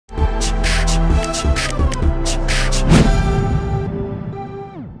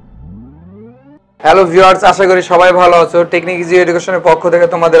Hello viewers, আশা করি সবাই ভালো আছো। টেকনিক ইজি এডুকেশনের পক্ষ থেকে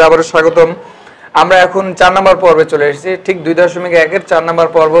তোমাদের আবারও স্বাগতম। আমরা এখন 4 নম্বর পর্বে চলে এসেছি। ঠিক 2.1-এর 4 নম্বর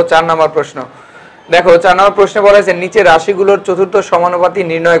পর্ব, 4 নম্বর প্রশ্ন। দেখো, 4 নম্বর প্রশ্নে বলা হয়েছে নিচে রাশিগুলোর চতুর্থ সমানুপাতি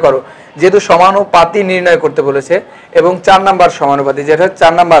নির্ণয় করো। যেহেতু সমানুপাতি নির্ণয় করতে বলেছে এবং 4 নম্বর সমানুপাতি, যেটা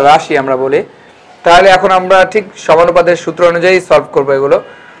 4 নম্বর রাশি আমরা বলি, তাহলে এখন আমরা ঠিক সমানুপাতের সূত্র অনুযায়ী সলভ করবো এগুলো।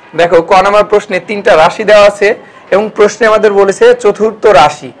 দেখো, ক নম্বর প্রশ্নে 3টা রাশি দেওয়া আছে এবং প্রশ্নে আমাদের বলেছে চতুর্থ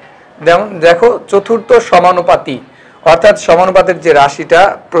রাশি। যেমন দেখো, চতুর্থ সমানুপাতি অর্থাৎ সমানুপাতের যে রাশিটা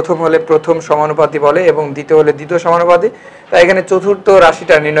প্রথম হলে প্রথম সমানুপাতি বলে এবং দ্বিতীয় হলে দ্বিতীয় সমানুপাতি, তাই এখানে চতুর্থ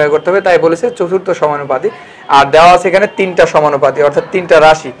রাশিটা নির্ণয় করতে হবে, তাই বলেছে চতুর্থ সমানুপাতি। আর দেওয়া আছে এখানে 3টা সমানুপাতি অর্থাৎ 3টা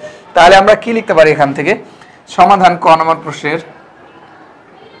রাশি। তাহলে আমরা কি লিখতে পারি এখান থেকে? সমাধান ক নম্বর প্রশ্নের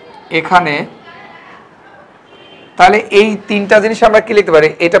এখানে, তাহলে এই 3টা জিনিস আমরা কি লিখতে পারি?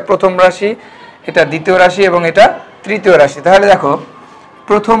 এটা প্রথম রাশি, এটা দ্বিতীয় রাশি এবং এটা তৃতীয় রাশি। তাহলে দেখো,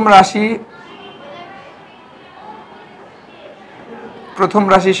 প্রথম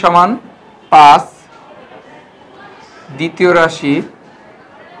রাশি সমান 5, দ্বিতীয় রাশি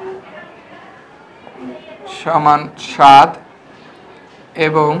সমান 7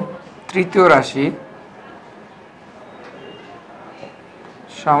 এবং তৃতীয় রাশি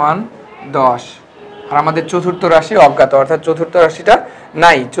সমান 10। আর আমাদের চতুর্থ রাশি অজ্ঞাত, অর্থাৎ চতুর্থ রাশিটা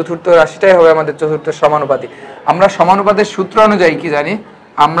নাই। চতুর্থ রাশিটাই হবে আমাদের চতুর্থ সমানুপাতি। আমরা সমানুপাতের সূত্র অনুযায়ী কি জানি?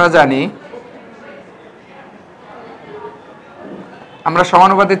 আমরা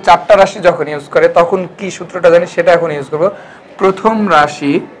সমানুপাতের 4টা রাশি যখন ইউজ করে তখন কি সূত্রটা জানি, সেটা এখন ইউজ করব। প্রথম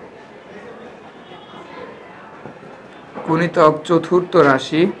রাশি গুণিতক চতুর্থ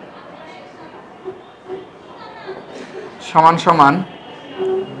রাশি সমান সমান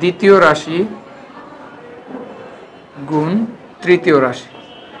দ্বিতীয় রাশি গুণ তৃতীয় রাশি।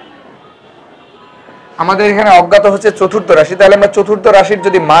 আমাদের এখানে অজ্ঞাত হচ্ছে চতুর্থ রাশি, তাহলে আমরা চতুর্থ রাশির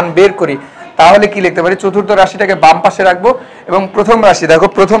যদি মান বের করি তাহলে কি লিখতে পারি? চতুর্থ রাশিটাকে বাম পাশে রাখবো এবং প্রথম রাশি, দেখো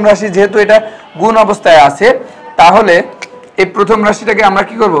প্রথম রাশি যেহেতু এটা গুণ অবস্থায় আছে, তাহলে এই প্রথম রাশিটাকে আমরা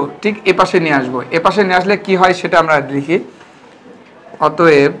কি করব? ঠিক এ পাশে নিয়ে আসবো। এ পাশে নিয়ে আসলে কি হয় সেটা আমরা লিখি।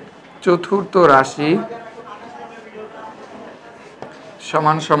 অতএব চতুর্থ রাশি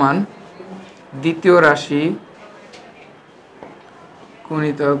সমান সমান দ্বিতীয় রাশি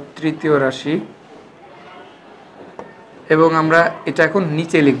গুণিতক তৃতীয় রাশি, এবং আমরা এটা এখন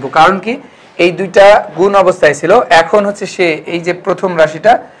নিচে লিখবো। কারণ কি? এই দুইটা গুণ অবস্থায় ছিল, এখন হচ্ছে সে এই যে প্রথম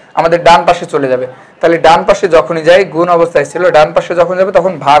রাশিটা আমাদের ডান পাশে চলে যাবে। তাহলে ডান পাশে যখনই যায়, গুণ অবস্থায় ছিল, ডান পাশে যখন যাবে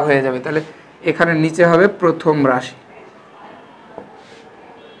তখন ভাগ হয়ে যাবে। তাহলে এখানে নিচে হবে প্রথম রাশি।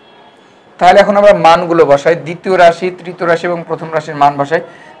 তাহলে এখন আমরা মানগুলো বসাই। দ্বিতীয় রাশি, তৃতীয় রাশি এবং প্রথম রাশির মান বসাই।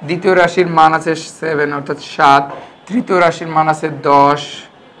 দ্বিতীয় রাশির মান আছে 7 অর্থাৎ 7, তৃতীয় রাশির মান আছে 10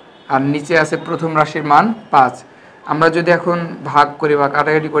 আর নিচে আছে প্রথম রাশির মান 5। আমরা যদি এখন ভাগ করি বা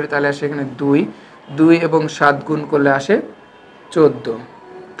কাটাকাটি করি তাহলে আসে এখানে 2 এবং 7 গুণ করলে আসে 14।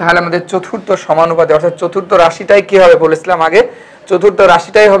 তাহলে আমাদের চতুর্থ সমানুপাতি অর্থাৎ চতুর্থ রাশিটাই কি হবে বলেছিলাম আগে? চতুর্থ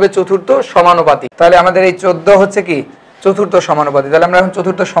রাশিটাই হবে চতুর্থ সমানুপাতি। তাহলে আমাদের এই 14 হচ্ছে কি? চতুর্থ সমানুপাতি। তাহলে আমরা এখন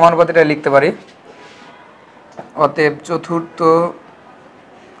চতুর্থ সমানুপাতিটা লিখতে পারি। অতএব চতুর্থ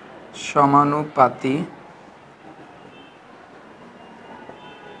সমানুপাতি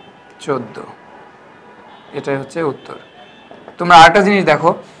 14, এটাই হচ্ছে উত্তর। তোমরা আরেকটা জিনিস দেখো,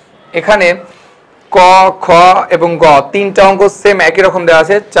 এখানে ক, খ এবং গ 3টা অঙ্ক সেম একই রকম দেওয়া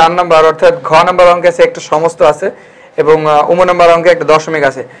আছে। 4 নম্বর অর্থাৎ ঘ নম্বর অঙ্কে আছে একটা সমস্ত আছে এবং উম নম্বর অঙ্কে একটা দশমিক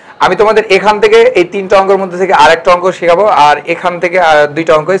আছে। আমি তোমাদের এখান থেকে এই 3টা অঙ্কের মধ্যে থেকে আরেকটা অঙ্ক শেখাবো আর এখান থেকে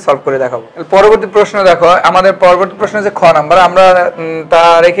 2টা অঙ্কই সলভ করে দেখাবো। পরবর্তী প্রশ্ন দেখো, আমাদের পরবর্তী প্রশ্ন হচ্ছে খ নাম্বার। আমরা তা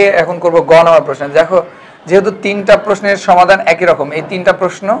রেখে এখন করব গ নম্বর প্রশ্ন। দেখো, যেহেতু 3টা প্রশ্নের সমাধান একই রকম, এই 3টা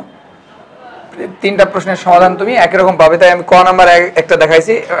প্রশ্নের সমাধান তুমি একই রকম পাবে, তাই আমি ক নাম্বার একটা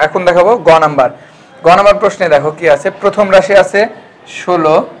দেখাইছি, এখন দেখাবো গ নাম্বার। গ নাম্বার প্রশ্নে দেখো কি আছে। প্রথম রাশি আছে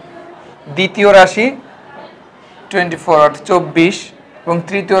 16, দ্বিতীয় রাশি 24 অর্থাৎ 24 এবং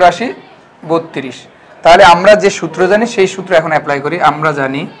তৃতীয় রাশি 32। তাহলে আমরা যে সূত্র জানি সেই সূত্র এখন অ্যাপ্লাই করি।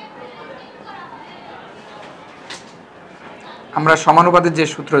 আমরা সমানুপাতের যে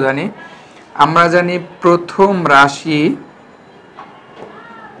সূত্র জানি, আমরা জানি প্রথম রাশি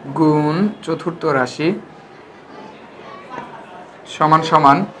গুণ চতুর্থ রাশি সমান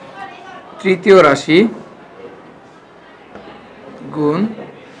সমান তৃতীয় রাশি গুণ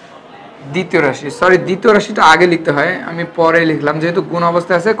দ্বিতীয় রাশি। সরি, দ্বিতীয় রাশিটা আগে লিখতে হয়, আমি পরে লিখলাম, যেহেতু গুণ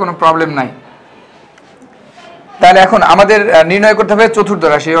অবস্থায় আছে কোনো প্রবলেম নাই। তাহলে এখন আমাদের নির্ণয় করতে হবে চতুর্থ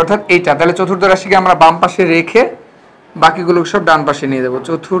রাশি অর্থাৎ এইটা। তাহলে চতুর্থ রাশিকে আমরা বাম পাশে রেখে বাকিগুলো সব ডান পাশে নিয়ে দেবো।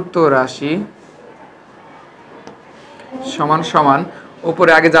 চতুর্থ রাশি সমান সমান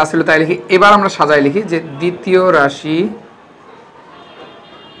উপরে আগে যা ছিল তাই লিখি। এবার আমরা সাজাই লিখি যে দ্বিতীয় রাশি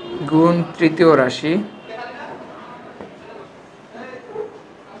গুণ তৃতীয় রাশি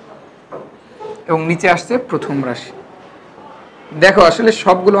এবং নিচে আসছে প্রথম রাশি। দেখো আসলে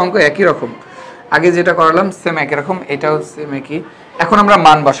সবগুলো অঙ্ক একই রকম, আগে যেটা করালাম সেম একই রকম, এটাও সেম একই। এখন আমরা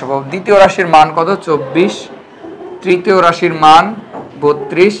মান বসাবো। দ্বিতীয় রাশির মান কত? 24, তৃতীয় রাশির মান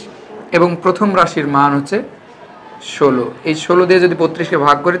 32 এবং প্রথম রাশির মান হচ্ছে 16। এই 16 দিয়ে যদি 32কে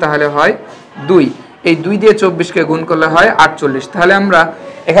ভাগ করি তাহলে হয় 2। এই 2 দিয়ে 24কে গুণ করলে হয় 48। তাহলে আমরা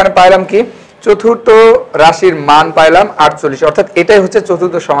এখানে পাইলাম কি? চতুর্থ রাশির মান পাইলাম 48, অর্থাৎ এটাই হচ্ছে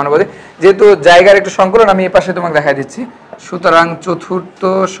চতুর্থ সমানুপাতি। যেহেতু জায়গার একটু সংকলন আমি এই পাশে তোমাকে দেখাই দিচ্ছি, সুতরাং চতুর্থ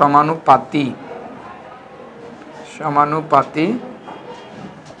সমানুপাতি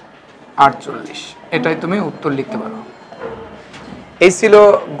 48, এটাই তুমি উত্তর লিখতে পারো। এই ছিল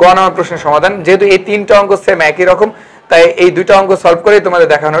গ নম্বর প্রশ্নের সমাধান। যেহেতু এই তিনটা অঙ্ক সেম একই রকম, তাই এই দুইটা অঙ্ক সলভ করেই তোমাদের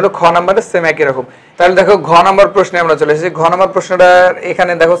দেখানো হলো। খ নাম্বারে সেম একই রকম। তাহলে দেখো ঘ নম্বর প্রশ্নে আমরা চলে এসেছি। ঘ নম্বর প্রশ্নটা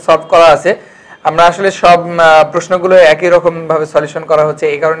এখানে দেখো সলভ করা আছে। আমরা আসলে সব প্রশ্নগুলো একই রকম ভাবে সলিউশন করা হচ্ছে,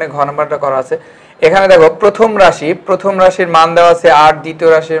 এই কারণে ঘ নম্বরটা করা আছে। এখানে দেখো প্রথম রাশির মান দেওয়া আছে 8, দ্বিতীয়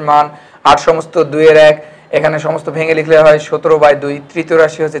রাশির মান 8 সমস্ত 2 এর 1, এখানে সমস্ত ভেঙে লিখলে হয় 17/2। তৃতীয়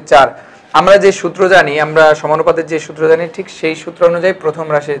রাশি হচ্ছে 4। আমরা যে সূত্র জানি, আমরা সমানুপাতের যে সূত্র জানি, ঠিক সেই সূত্র অনুযায়ী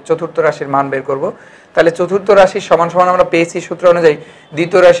চতুর্থ রাশির মান বের করব। তাহলে চতুর্থ রাশি সমান সমান আমরা পেয়েছি সূত্র অনুযায়ী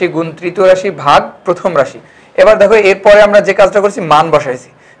দ্বিতীয় রাশি গুণ তৃতীয় রাশি ভাগ প্রথম রাশি। এবার দেখো এরপরে আমরা যে কাজটা করছি, মান বসাইছি।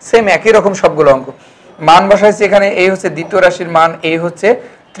 সেম একই রকম সবগুলো অঙ্ক মান বসাইছি। এখানে এই হচ্ছে দ্বিতীয় রাশির মান, এই হচ্ছে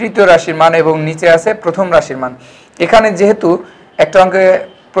তৃতীয় রাশির মান এবং নিচে আছে প্রথম রাশির মান। এখানে যেহেতু একটা অঙ্কে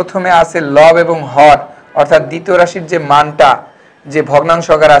প্রথমে আছে লব এবং হর, অর্থাৎ দ্বিতীয় রাশির যে মানটা যে ভগ্নাংশ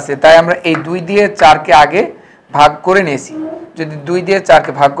আকারে আছে, তাই আমরা এই 2 দিয়ে 4কে আগে ভাগ করে নিয়েছি। যদি 2 দিয়ে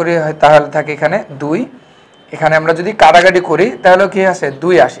 4কে ভাগ করি হয় তাহলে থাকে এখানে 2। এখানে আমরা যদি কাটাকাটি করি তাহলে কি আসে?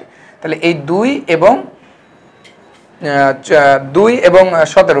 2 আসে। তাহলে এই 2 এবং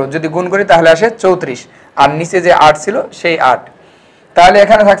 17 যদি গুণ করি তাহলে আসে 34, আর নিচে যে 8 ছিল সেই 8। তাহলে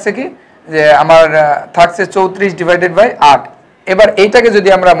এখানে থাকছে কি, যে আমার থাকছে 34/8। এবার এইটাকে যদি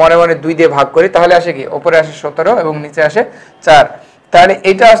আমরা মনে মনে 2 দিয়ে ভাগ করি তাহলে আসে কি? উপরে আসে 17 এবং নিচে আসে 4। তাহলে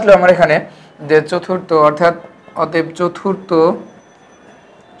এইটা আসলো আমার এখানে যে চতুর্থ, অর্থাৎ অতএব চতুর্থ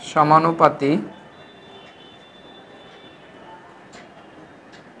সমানুপাতি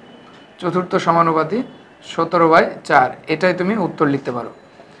 17/4, এটাই তুমি উত্তর লিখতে পারো।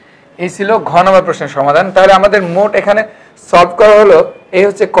 এই ছিল ঘ নম্বর প্রশ্নের সমাধান। তাহলে আমাদের মোট এখানে সলভ করা হলো, এই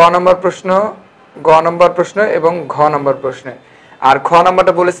হচ্ছে ক নম্বর প্রশ্ন, গ নম্বর প্রশ্ন এবং ঘ নম্বর প্রশ্ন। আর খ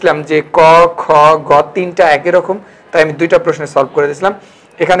নম্বরটা বলেছিলাম যে ক, খ, গ তিনটা একই রকম, তাই আমি দুইটা প্রশ্ন সলভ করে দিয়েছিলাম।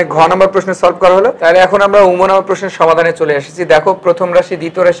 এখানে ঘ নম্বর প্রশ্ন সলভ করা হলো। তাহলে এখন আমরা উম নম্বর প্রশ্নের সমাধানে চলে এসেছি। দেখো প্রথম রাশি,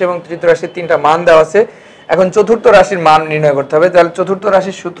 দ্বিতীয় রাশি এবং তৃতীয় রাশির তিনটা মান দেওয়া আছে। এখন চতুর্থ রাশির মান নির্ণয় করতে হবে। তাহলে চতুর্থ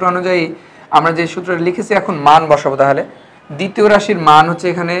রাশির সূত্র অনুযায়ী আমরা যে সূত্রটা লিখেছি এখন মান বসাবো। তাহলে দ্বিতীয় রাশির মান হচ্ছে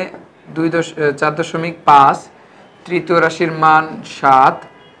এখানে 4.5, তৃতীয় রাশির মান 7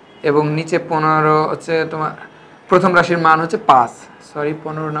 এবং নিচে 15 হচ্ছে তোমার প্রথম রাশির মান হচ্ছে 5,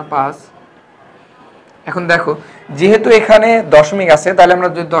 15 না 5। এখন দেখো যেহেতু এখানে দশমিক আছে, তাহলে আমরা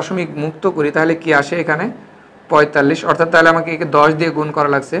যদি দশমিক মুক্ত করি তাহলে কি আসে? এখানে 45, অর্থাৎ তাহলে আমাকে একে 10 দিয়ে গুণ করা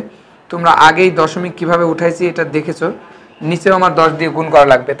লাগছে। তোমরা আগেই দশমিক কিভাবে উঠাইছি এটা দেখেছো, নিচেও আমার 10 দিয়ে গুণ করা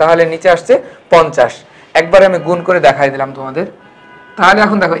লাগবে, তাহলে নিচে আসছে 50। একবারে আমি গুণ করে দেখাই দিলাম তোমাদের। তাহলে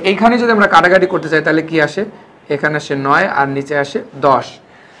এখন দেখো এইখানে যদি আমরা কাটাকাটি করতে চাই তাহলে কি আসে? এখানে আসে 9 আর নিচে আসে 10।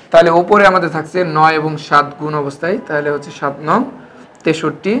 তাহলে উপরে আমাদের থাকছে 9 এবং 7 গুণ অবস্থায়, তাহলে হচ্ছে 7 9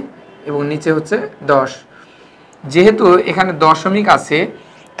 63 এবং নিচে হচ্ছে 10। যেহেতু এখানে দশমিক আছে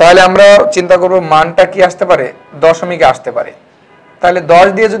তাহলে আমরা চিন্তা করব মানটা কি আসতে পারে? দশমিকে আসতে পারে। তাহলে 10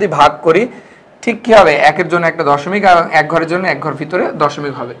 দিয়ে যদি ভাগ করি ঠিক কি হবে? একের জন্য একটা দশমিক আর এক ঘরের জন্য এক ঘর ভিতরে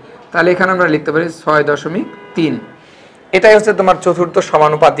দশমিক হবে। তাহলে এখানে আমরা লিখতে পারি 6.3। এটাই হচ্ছে তোমার চতুর্থ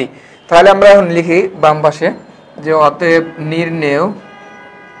সমানুপাতি। তাহলে আমরা এখন লিখি বাম পাশে যে অতএব নির্ণেয়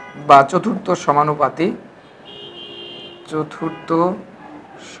বা চতুর্থ সমানুপাতি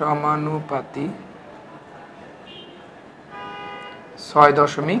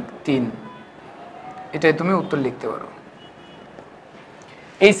 6.3, এটাই তুমি উত্তর লিখতে পারো।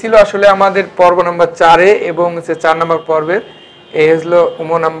 এই ছিল আসলে আমাদের পর্ব নম্বর 4 এবং 4 নম্বর পর্বের এই হলো উম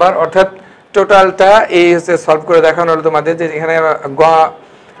নাম্বার, অর্থাৎ টোটালটা এই হচ্ছে সলভ করে দেখানো হলো তোমাদের। যে এখানে ক,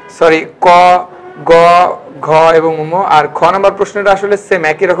 গ, ঘ এবং উম। আর খ নম্বর প্রশ্নটা আসলে সেম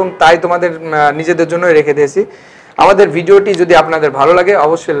একই রকম, তাই তোমাদের নিজেদের জন্য রেখে দিয়েছি। আমাদের ভিডিওটি যদি আপনাদের ভালো লাগে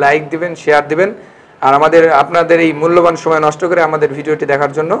অবশ্যই লাইক দিবেন, শেয়ার দিবেন। আর আপনাদের এই মূল্যবান সময় নষ্ট করে আমাদের ভিডিওটি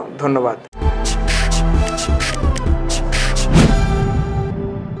দেখার জন্য ধন্যবাদ।